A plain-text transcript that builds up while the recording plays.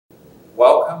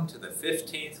welcome to the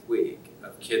 15th week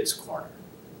of Kids Corner.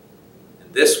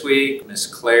 And this week, Miss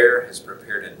Claire has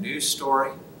prepared a new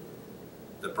story,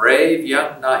 The Brave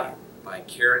Young Knight by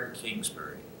Karen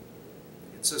Kingsbury.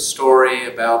 It's a story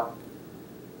about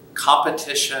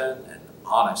competition and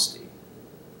honesty,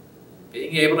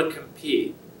 being able to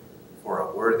compete for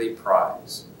a worthy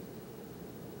prize.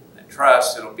 I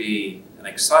trust it'll be an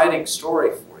exciting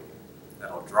story for you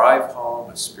that'll drive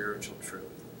home a spiritual truth.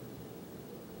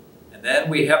 And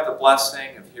then we have the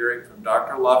blessing of hearing from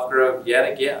Dr. Lovegrove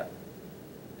yet again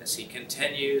as he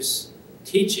continues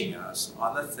teaching us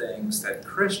on the things that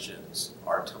Christians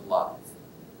are to love.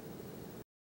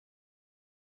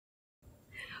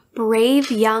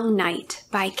 Brave Young Knight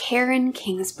by Karen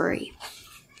Kingsbury.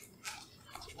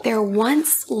 There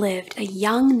once lived a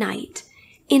young knight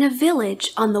in a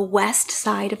village on the west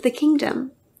side of the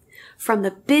kingdom. From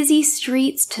the busy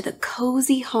streets to the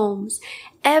cozy homes,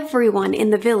 everyone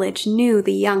in the village knew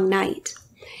the young knight.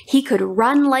 He could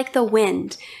run like the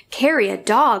wind, carry a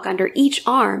dog under each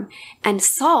arm, and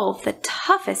solve the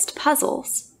toughest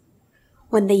puzzles.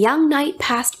 When the young knight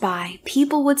passed by,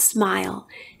 people would smile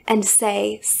and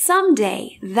say,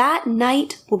 "Someday that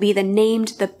knight will be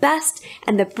named the best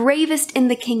and the bravest in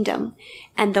the kingdom,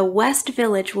 and the West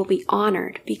Village will be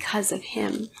honored because of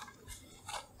him."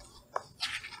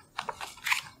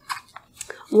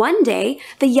 One day,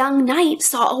 the young knight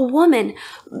saw a woman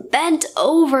bent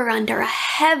over under a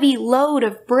heavy load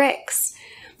of bricks.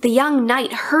 The young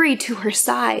knight hurried to her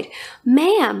side.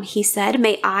 "Ma'am," he said,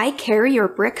 "may I carry your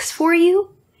bricks for you?"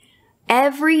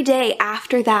 Every day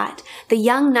after that, the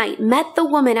young knight met the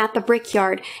woman at the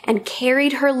brickyard and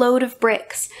carried her load of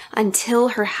bricks until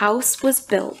her house was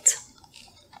built.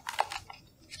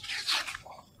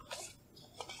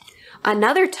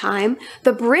 Another time,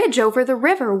 the bridge over the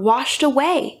river washed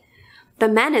away. The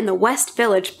men in the West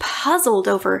Village puzzled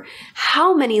over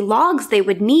how many logs they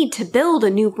would need to build a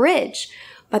new bridge,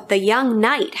 but the young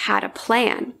knight had a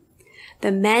plan.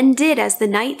 The men did as the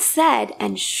knight said,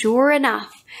 and sure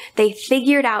enough, they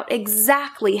figured out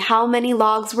exactly how many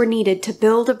logs were needed to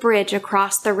build a bridge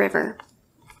across the river.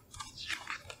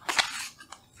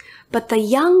 But the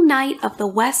young knight of the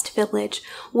West Village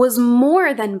was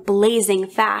more than blazing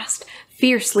fast,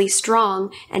 fiercely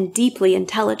strong, and deeply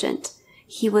intelligent.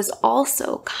 He was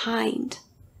also kind.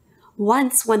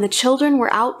 Once, when the children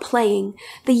were out playing,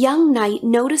 the young knight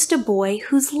noticed a boy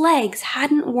whose legs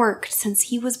hadn't worked since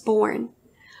he was born.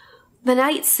 The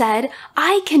knight said,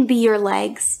 "I can be your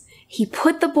legs." He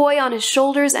put the boy on his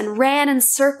shoulders and ran in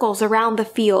circles around the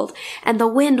field, and the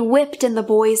wind whipped in the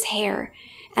boy's hair,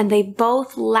 and they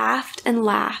both laughed and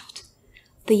laughed.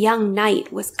 The young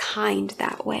knight was kind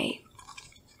that way.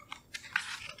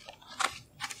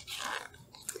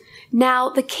 Now,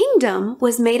 the kingdom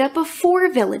was made up of 4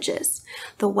 villages: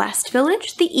 the West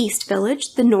Village, the East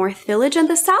Village, the North Village, and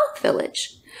the South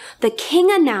Village. The king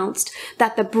announced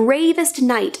that the bravest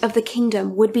knight of the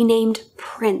kingdom would be named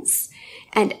Prince,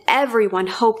 and everyone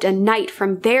hoped a knight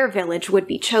from their village would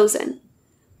be chosen.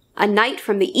 A knight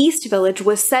from the East Village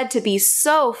was said to be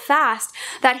so fast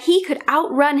that he could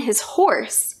outrun his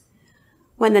horse.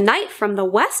 When the knight from the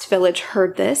West Village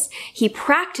heard this, he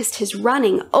practiced his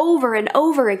running over and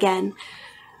over again.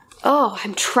 "Oh,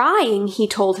 I'm trying," he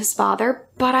told his father,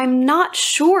 "but I'm not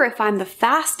sure if I'm the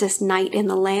fastest knight in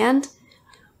the land."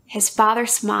 His father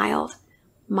smiled.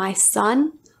 "My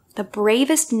son, the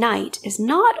bravest knight is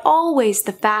not always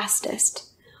the fastest.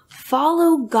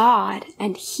 Follow God,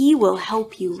 and He will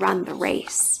help you run the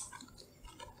race."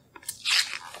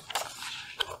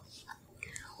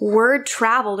 Word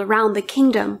traveled around the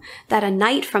kingdom that a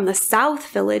knight from the South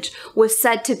Village was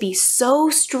said to be so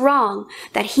strong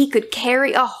that he could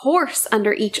carry a horse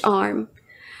under each arm.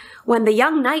 When the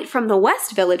young knight from the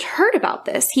West Village heard about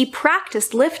this, he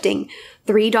practiced lifting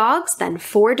 3 dogs, then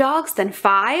 4 dogs, then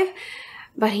 5,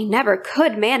 but he never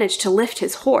could manage to lift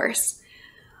his horse.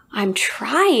 "I'm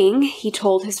trying," he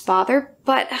told his father,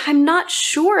 "but I'm not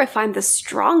sure if I'm the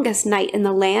strongest knight in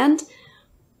the land."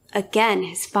 Again,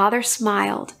 his father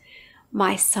smiled.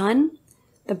 "My son,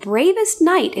 the bravest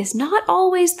knight is not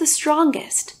always the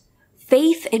strongest.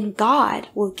 Faith in God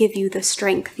will give you the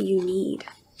strength you need."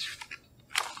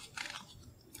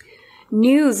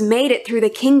 News made it through the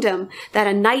kingdom that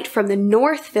a knight from the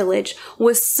North Village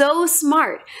was so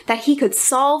smart that he could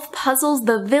solve puzzles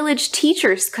the village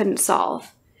teachers couldn't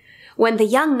solve. When the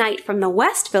young knight from the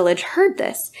West Village heard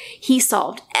this, he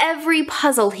solved every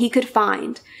puzzle he could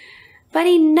find. But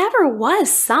he never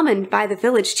was summoned by the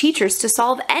village teachers to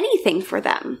solve anything for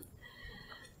them.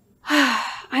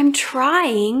 "I'm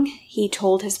trying," he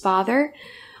told his father,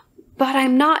 "but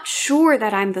I'm not sure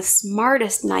that I'm the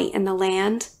smartest knight in the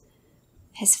land."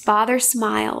 His father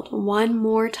smiled one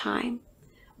more time.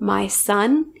 "My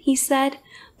son," he said,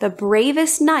 "the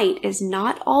bravest knight is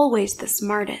not always the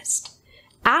smartest.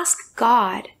 Ask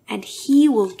God, and he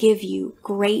will give you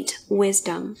great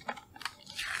wisdom."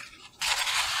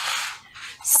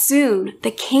 Soon the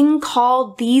king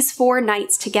called these 4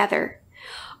 knights together.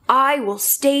 "I will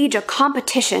stage a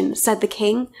competition," said the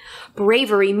king.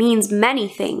 "Bravery means many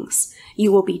things.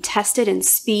 You will be tested in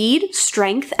speed,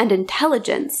 strength, and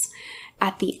intelligence.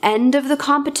 At the end of the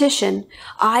competition,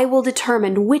 I will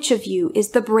determine which of you is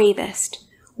the bravest.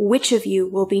 Which of you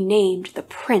will be named the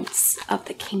prince of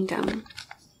the kingdom."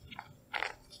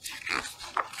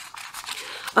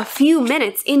 A few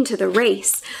minutes into the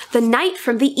race, the knight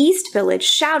from the East Village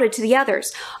shouted to the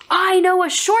others, "I know a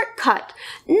shortcut!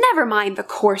 Never mind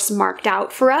the course marked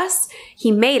out for us." He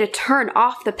made a turn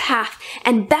off the path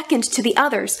and beckoned to the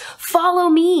others, "Follow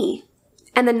me."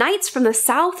 And the knights from the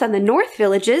South and the North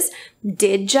villages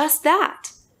did just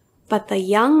that. But the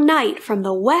young knight from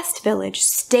the West Village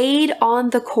stayed on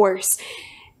the course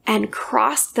and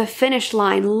crossed the finish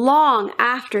line long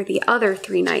after the other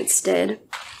 3 knights did.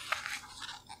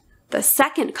 The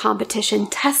second competition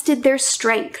tested their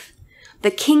strength.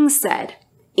 The king said,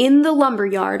 "In the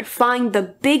lumberyard, find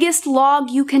the biggest log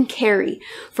you can carry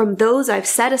from those I've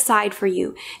set aside for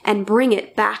you and bring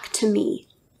it back to me."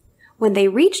 When they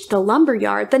reached the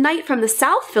lumberyard, the knight from the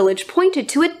South Village pointed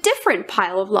to a different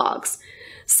pile of logs.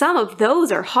 "Some of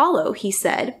those are hollow," he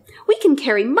said. "We can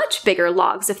carry much bigger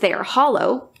logs if they are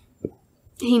hollow."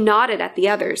 He nodded at the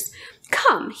others.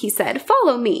 "Come," he said,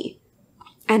 "follow me."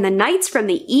 And the knights from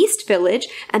the East Village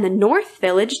and the North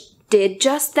Village did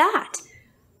just that.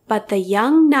 But the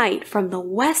young knight from the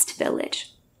West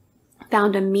Village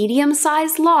found a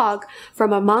medium-sized log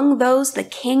from among those the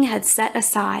king had set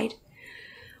aside.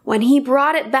 When he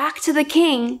brought it back to the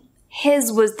king,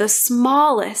 his was the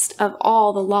smallest of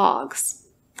all the logs,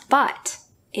 but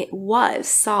it was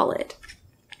solid.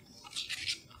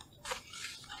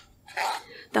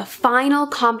 The final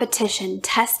competition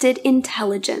tested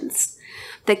intelligence.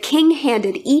 The king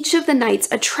handed each of the knights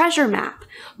a treasure map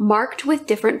marked with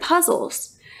different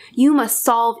puzzles. "You must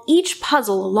solve each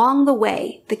puzzle along the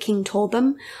way," the king told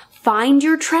them. "Find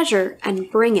your treasure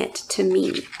and bring it to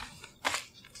me."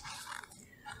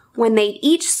 When they'd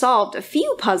each solved a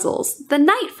few puzzles, the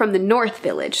knight from the North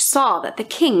Village saw that the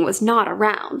king was not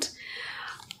around.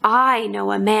 "I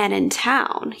know a man in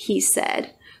town," he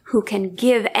said, "who can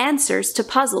give answers to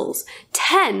puzzles,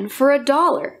 10 for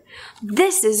 $1.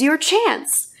 This is your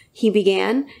chance," he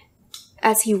began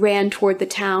as he ran toward the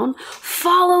town.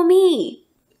 "Follow me."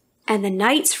 And the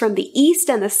knights from the East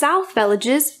and the South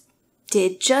villages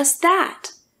did just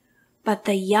that. But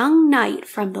the young knight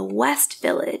from the West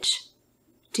Village,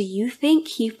 do you think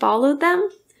he followed them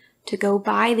to go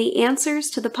buy the answers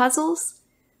to the puzzles?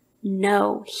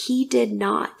 No, he did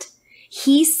not.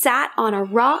 He sat on a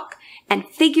rock and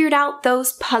figured out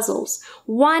those puzzles,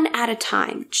 one at a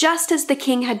time, just as the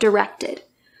king had directed.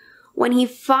 When he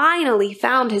finally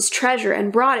found his treasure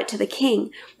and brought it to the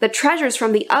king, the treasures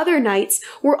from the other knights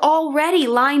were already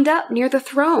lined up near the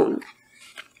throne.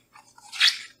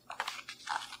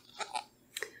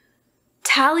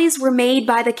 Tallies were made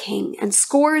by the king, and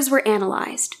scores were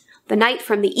analyzed. The knight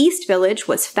from the East Village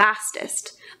was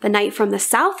fastest. The knight from the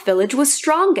South Village was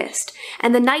strongest,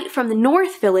 and the knight from the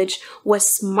North Village was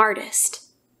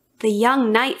smartest. The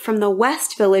young knight from the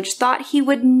West Village thought he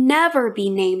would never be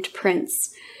named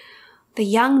prince. The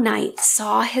young knight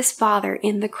saw his father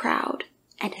in the crowd,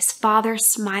 and his father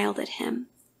smiled at him.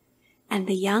 And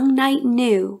the young knight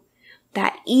knew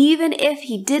that even if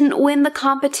he didn't win the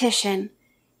competition,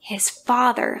 his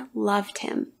father loved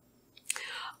him.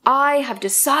 "I have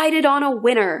decided on a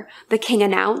winner," the king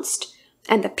announced.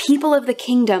 And the people of the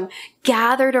kingdom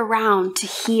gathered around to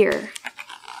hear.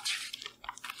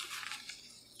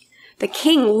 The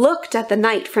king looked at the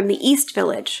knight from the East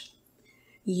Village.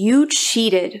 "You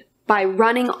cheated by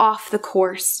running off the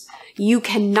course. You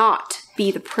cannot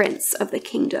be the prince of the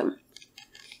kingdom."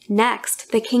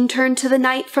 Next, the king turned to the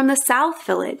knight from the South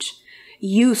Village.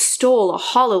 "You stole a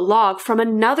hollow log from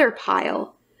another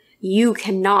pile. You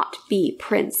cannot be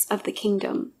prince of the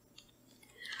kingdom."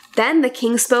 Then the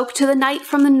king spoke to the knight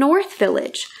from the North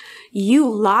Village. "You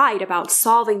lied about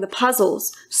solving the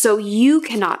puzzles, so you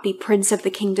cannot be prince of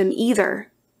the kingdom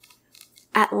either."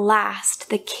 At last,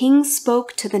 the king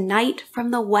spoke to the knight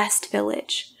from the West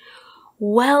Village.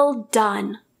 "Well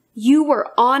done. You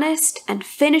were honest and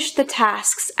finished the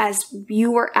tasks as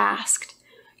you were asked.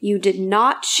 You did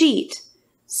not cheat,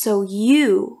 so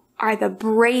you are the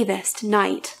bravest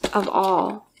knight of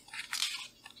all."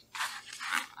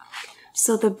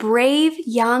 So the brave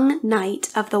young knight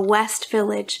of the West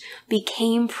Village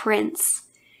became prince,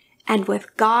 and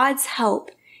with God's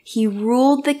help, he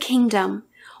ruled the kingdom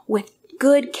with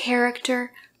good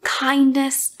character,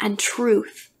 kindness, and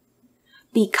truth.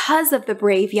 Because of the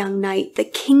brave young knight, the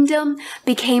kingdom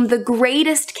became the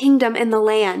greatest kingdom in the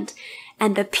land,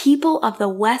 and the people of the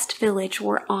West Village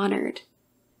were honored.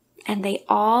 And they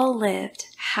all lived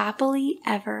happily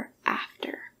ever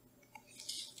after.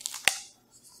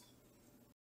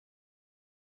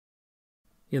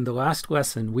 In the last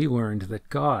lesson, we learned that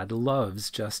God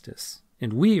loves justice,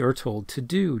 and we are told to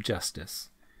do justice.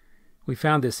 We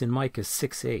found this in Micah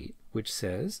 6:8, which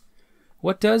says,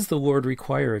 "What does the Lord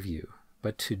require of you,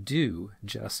 but to do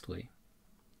justly?"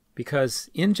 Because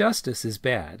injustice is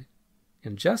bad,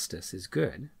 and justice is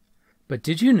good. But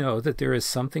did you know that there is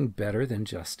something better than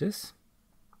justice?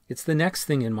 It's the next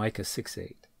thing in Micah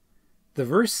 6:8. The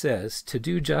verse says to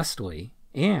do justly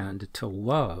and to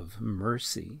love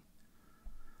mercy.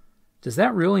 Does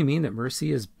that really mean that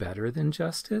mercy is better than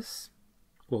justice?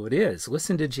 Well, it is.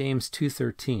 Listen to James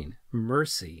 2:13.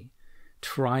 Mercy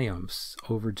triumphs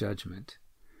over judgment.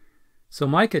 So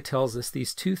Micah tells us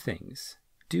these two things.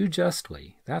 Do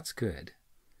justly, that's good.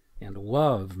 And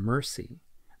love mercy,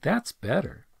 that's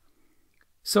better.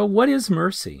 So what is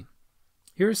mercy?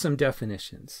 Here are some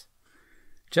definitions.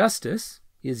 Justice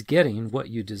is getting what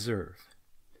you deserve.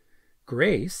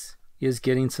 Grace is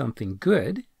getting something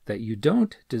good that you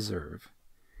don't deserve.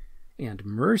 And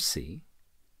mercy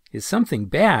is something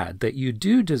bad that you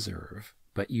do deserve,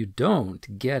 but you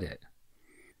don't get it.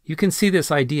 You can see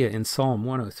this idea in Psalm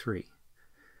 103.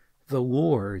 The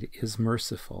Lord is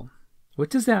merciful. What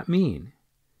does that mean?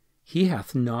 He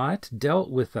hath not dealt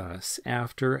with us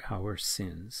after our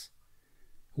sins.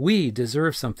 We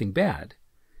deserve something bad,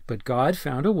 but God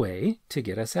found a way to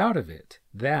get us out of it.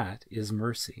 That is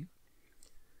mercy.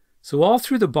 So all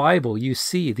through the Bible, you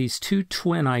see these two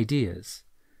twin ideas.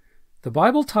 The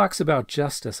Bible talks about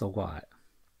justice a lot,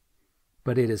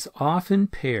 but it is often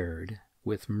paired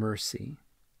with mercy.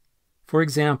 For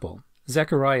example,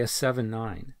 Zechariah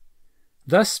 7:9.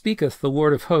 Thus speaketh the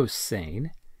Lord of hosts, saying,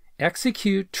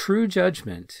 Execute true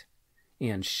judgment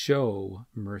and show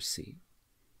mercy.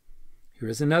 Here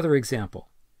is another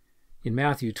example. In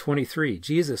Matthew 23,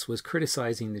 Jesus was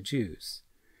criticizing the Jews.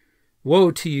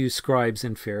 Woe to you, scribes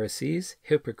and Pharisees,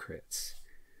 hypocrites!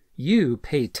 You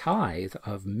pay tithe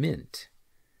of mint.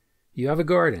 You have a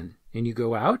garden, and you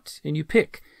go out and you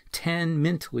pick 10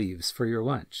 mint leaves for your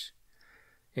lunch.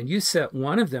 And you set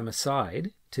one of them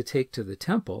aside to take to the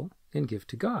temple and give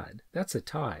to God. That's a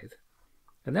tithe.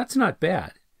 And that's not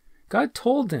bad. God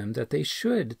told them that they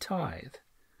should tithe.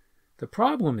 The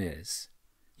problem is,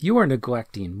 you are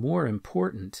neglecting more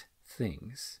important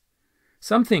things.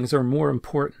 Some things are more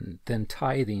important than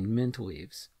tithing mint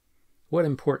leaves. What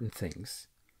important things?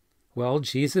 Well,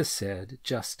 Jesus said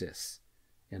justice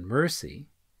and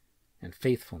mercy and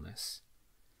faithfulness.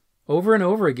 Over and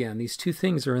over again, these two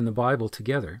things are in the Bible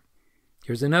together.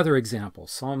 Here's another example,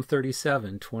 Psalm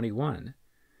 37:21.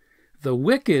 The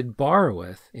wicked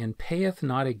borroweth and payeth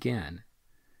not again.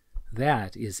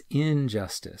 That is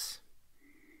injustice.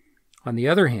 On the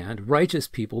other hand, righteous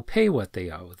people pay what they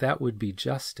owe. That would be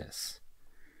justice.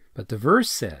 But the verse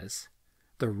says,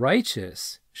 the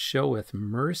righteous showeth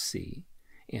mercy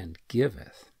and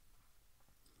giveth.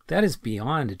 That is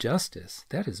beyond justice.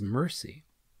 That is mercy.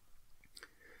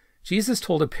 Jesus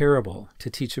told a parable to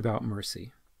teach about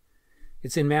mercy.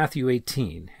 It's in Matthew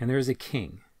 18, and there's a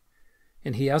king.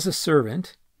 And he has a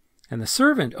servant, and the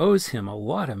servant owes him a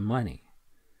lot of money.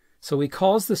 So he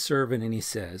calls the servant and he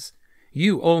says,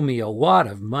 You owe me a lot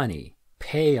of money.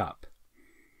 Pay up.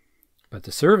 But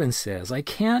the servant says, I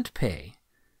can't pay.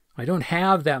 I don't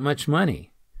have that much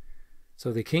money.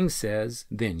 So the king says,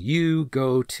 Then you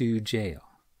go to jail.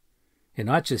 And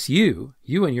not just you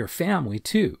and your family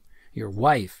too. Your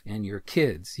wife and your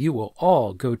kids. You will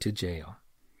all go to jail.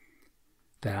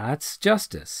 That's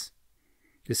justice.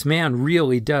 This man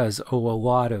really does owe a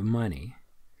lot of money.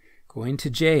 Going to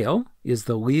jail is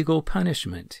the legal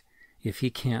punishment if he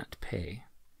can't pay.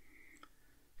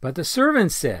 But the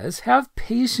servant says, Have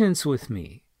patience with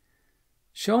me.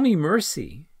 Show me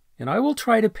mercy, and I will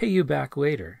try to pay you back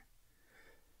later.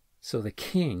 So the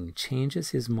king changes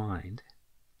his mind.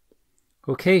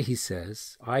 Okay, he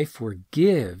says, I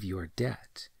forgive your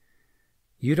debt.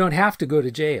 You don't have to go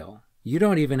to jail. You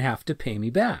don't even have to pay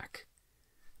me back.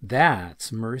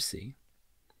 That's mercy.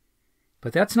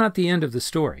 But that's not the end of the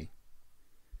story.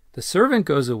 The servant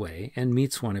goes away and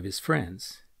meets one of his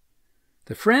friends.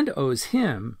 The friend owes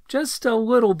him just a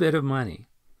little bit of money.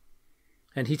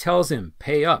 And he tells him,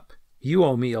 Pay up. You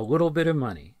owe me a little bit of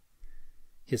money.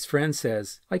 His friend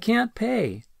says, I can't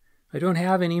pay. I don't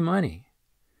have any money.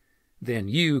 Then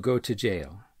you go to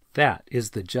jail. That is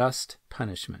the just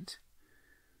punishment.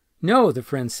 No, the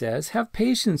friend says, have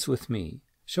patience with me.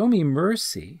 Show me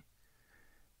mercy.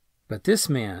 But this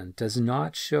man does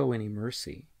not show any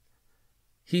mercy.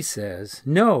 He says,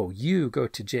 no, you go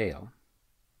to jail.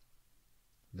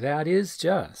 That is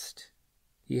just.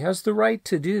 He has the right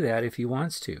to do that if he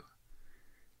wants to.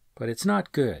 But it's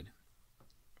not good,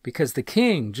 because the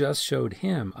king just showed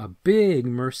him a big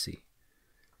mercy.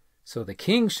 So the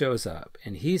king shows up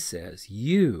and he says,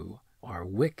 you are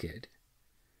wicked.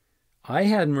 I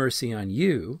had mercy on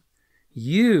you.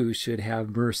 You should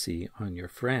have mercy on your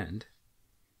friend.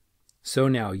 So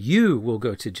now you will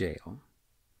go to jail.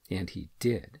 And he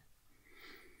did.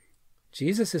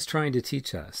 Jesus is trying to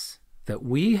teach us that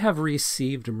we have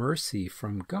received mercy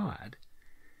from God,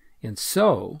 and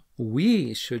so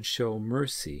we should show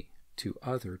mercy to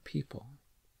other people.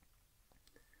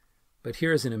 But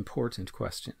here's an important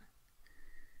question.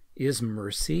 Is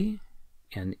mercy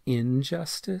an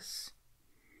injustice?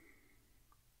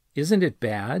 Isn't it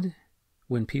bad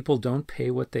when people don't pay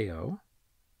what they owe?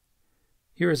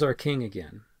 Here is our king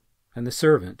again, and the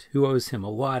servant who owes him a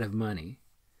lot of money.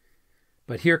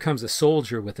 But here comes a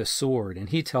soldier with a sword, and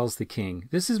he tells the king,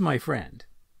 this is my friend,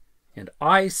 and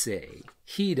I say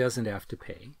he doesn't have to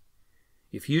pay.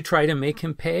 If you try to make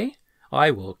him pay,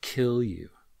 I will kill you.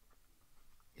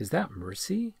 Is that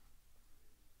mercy?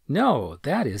 No,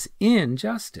 that is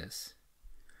injustice.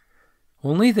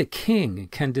 Only the king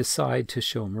can decide to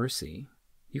show mercy.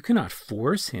 You cannot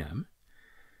force him.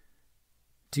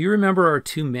 Do you remember our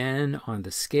two men on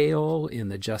the scale in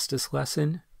the justice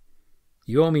lesson?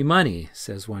 You owe me money,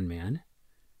 says one man.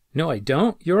 No, I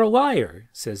don't. You're a liar,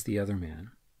 says the other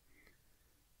man.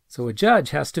 So a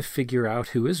judge has to figure out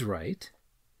who is right.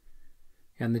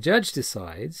 And the judge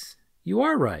decides, you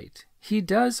are right. He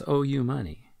does owe you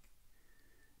money.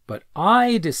 But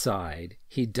I decide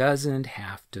he doesn't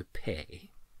have to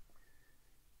pay.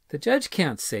 The judge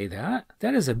can't say that.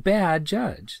 That is a bad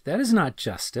judge. That is not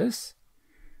justice.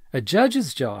 A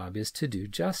judge's job is to do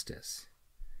justice.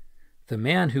 The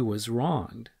man who was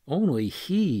wronged, only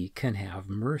he can have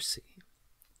mercy.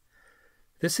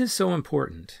 This is so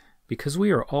important because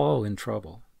we are all in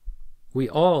trouble. We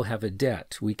all have a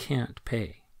debt we can't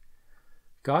pay.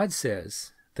 God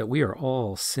says that we are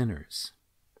all sinners,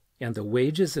 and the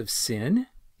wages of sin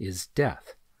is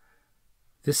death.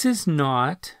 This is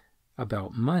not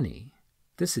about money.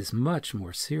 This is much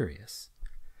more serious.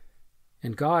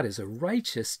 And God is a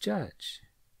righteous judge.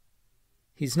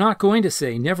 He's not going to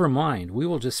say, never mind, we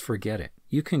will just forget it.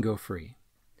 You can go free.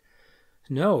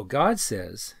 No, God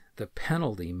says the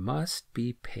penalty must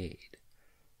be paid.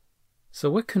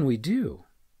 So what can we do?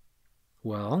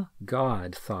 Well,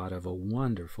 God thought of a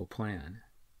wonderful plan.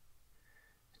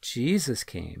 Jesus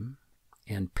came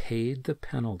and paid the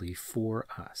penalty for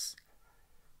us.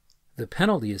 The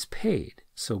penalty is paid,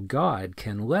 so God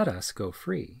can let us go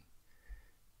free.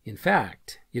 In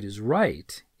fact, it is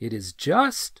right, it is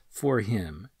just for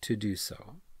him to do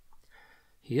so.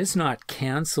 He is not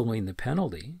canceling the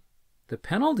penalty. The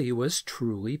penalty was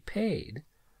truly paid.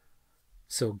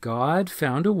 So God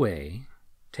found a way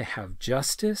to have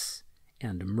justice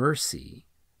and mercy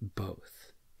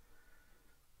both.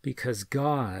 Because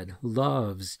God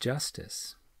loves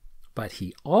justice, but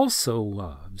he also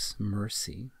loves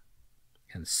mercy,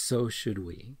 and so should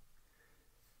we.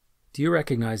 Do you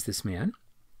recognize this man?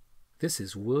 This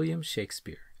is William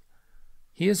Shakespeare.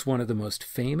 He is one of the most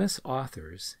famous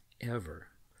authors ever.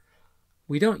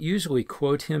 We don't usually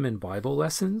quote him in Bible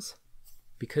lessons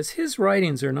because his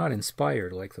writings are not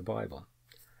inspired like the Bible.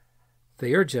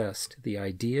 They are just the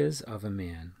ideas of a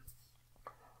man.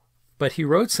 But he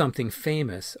wrote something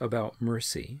famous about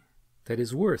mercy that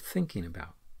is worth thinking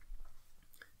about.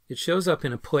 It shows up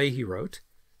in a play he wrote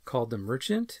called The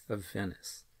Merchant of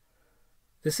Venice.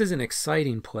 This is an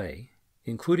exciting play,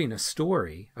 including a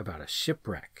story about a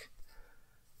shipwreck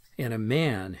and a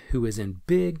man who is in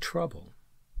big trouble,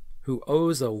 who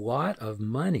owes a lot of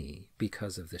money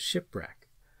because of the shipwreck.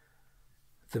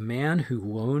 The man who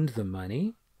loaned the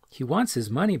money, he wants his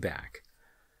money back,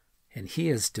 and he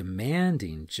is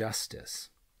demanding justice.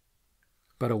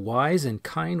 But a wise and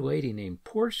kind lady named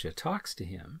Portia talks to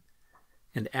him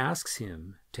and asks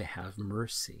him to have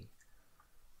mercy.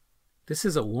 This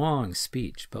is a long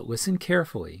speech, but listen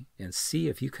carefully and see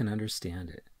if you can understand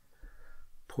it.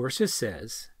 Portia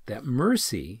says that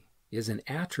mercy is an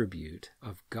attribute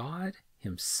of God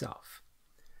himself.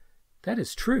 That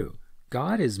is true.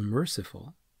 God is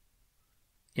merciful.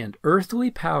 And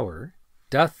earthly power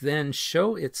doth then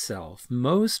show itself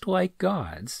most like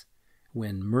God's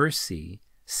when mercy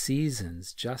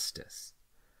seasons justice.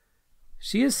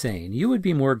 She is saying you would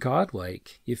be more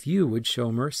godlike if you would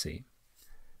show mercy.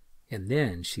 And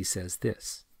then she says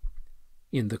this: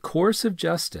 in the course of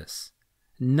justice,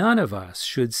 none of us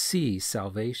should see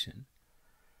salvation.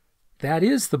 That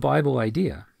is the Bible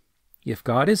idea. If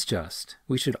God is just,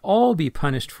 we should all be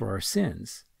punished for our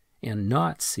sins and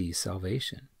not see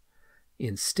salvation.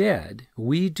 Instead,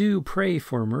 we do pray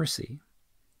for mercy.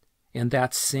 And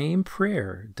that same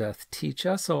prayer doth teach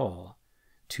us all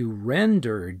to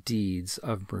render deeds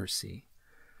of mercy.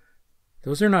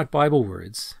 Those are not Bible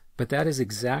words, but that is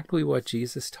exactly what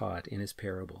Jesus taught in his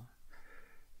parable.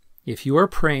 If you are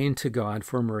praying to God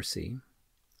for mercy,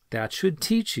 that should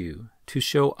teach you to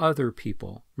show other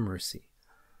people mercy.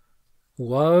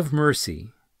 Love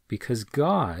mercy because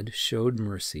God showed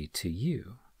mercy to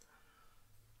you.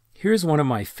 Here's one of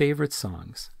my favorite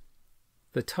songs.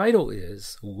 The title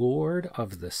is Lord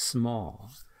of the Small.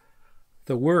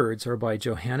 The words are by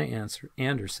Johanna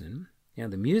Anderson,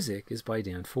 and the music is by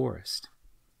Dan Forrest.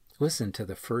 Listen to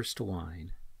the first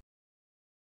line.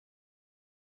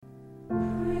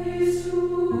 Praise to the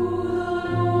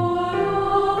Lord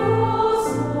of the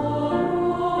small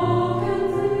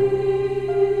broken things,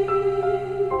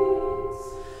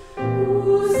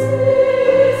 who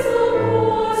sees the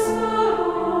poor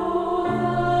sparrow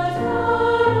that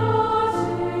cannot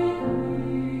take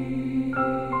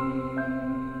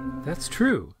wing. That's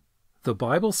true. The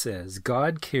Bible says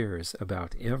God cares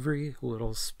about every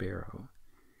little sparrow.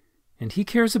 And he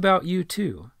cares about you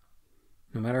too,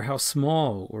 no matter how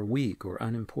small or weak or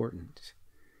unimportant.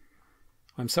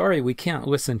 I'm sorry we can't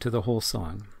listen to the whole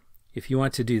song. If you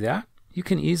want to do that, you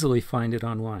can easily find it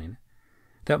online.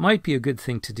 That might be a good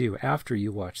thing to do after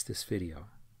you watch this video.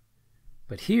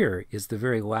 But here is the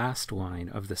very last line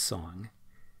of the song,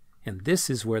 and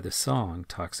this is where the song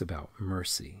talks about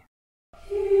mercy.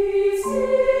 He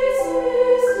sees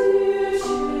his dear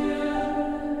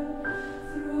children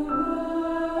through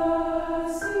mercy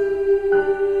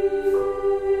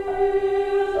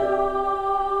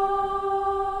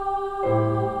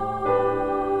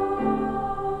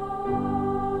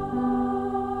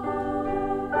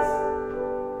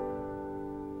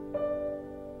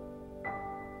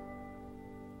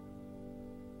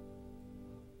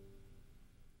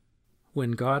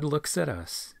When God looks at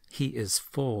us, he is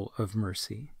full of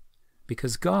mercy,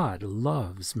 because God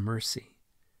loves mercy.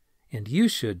 And you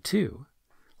should too.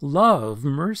 Love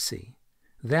mercy.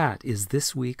 That is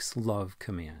this week's love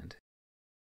command.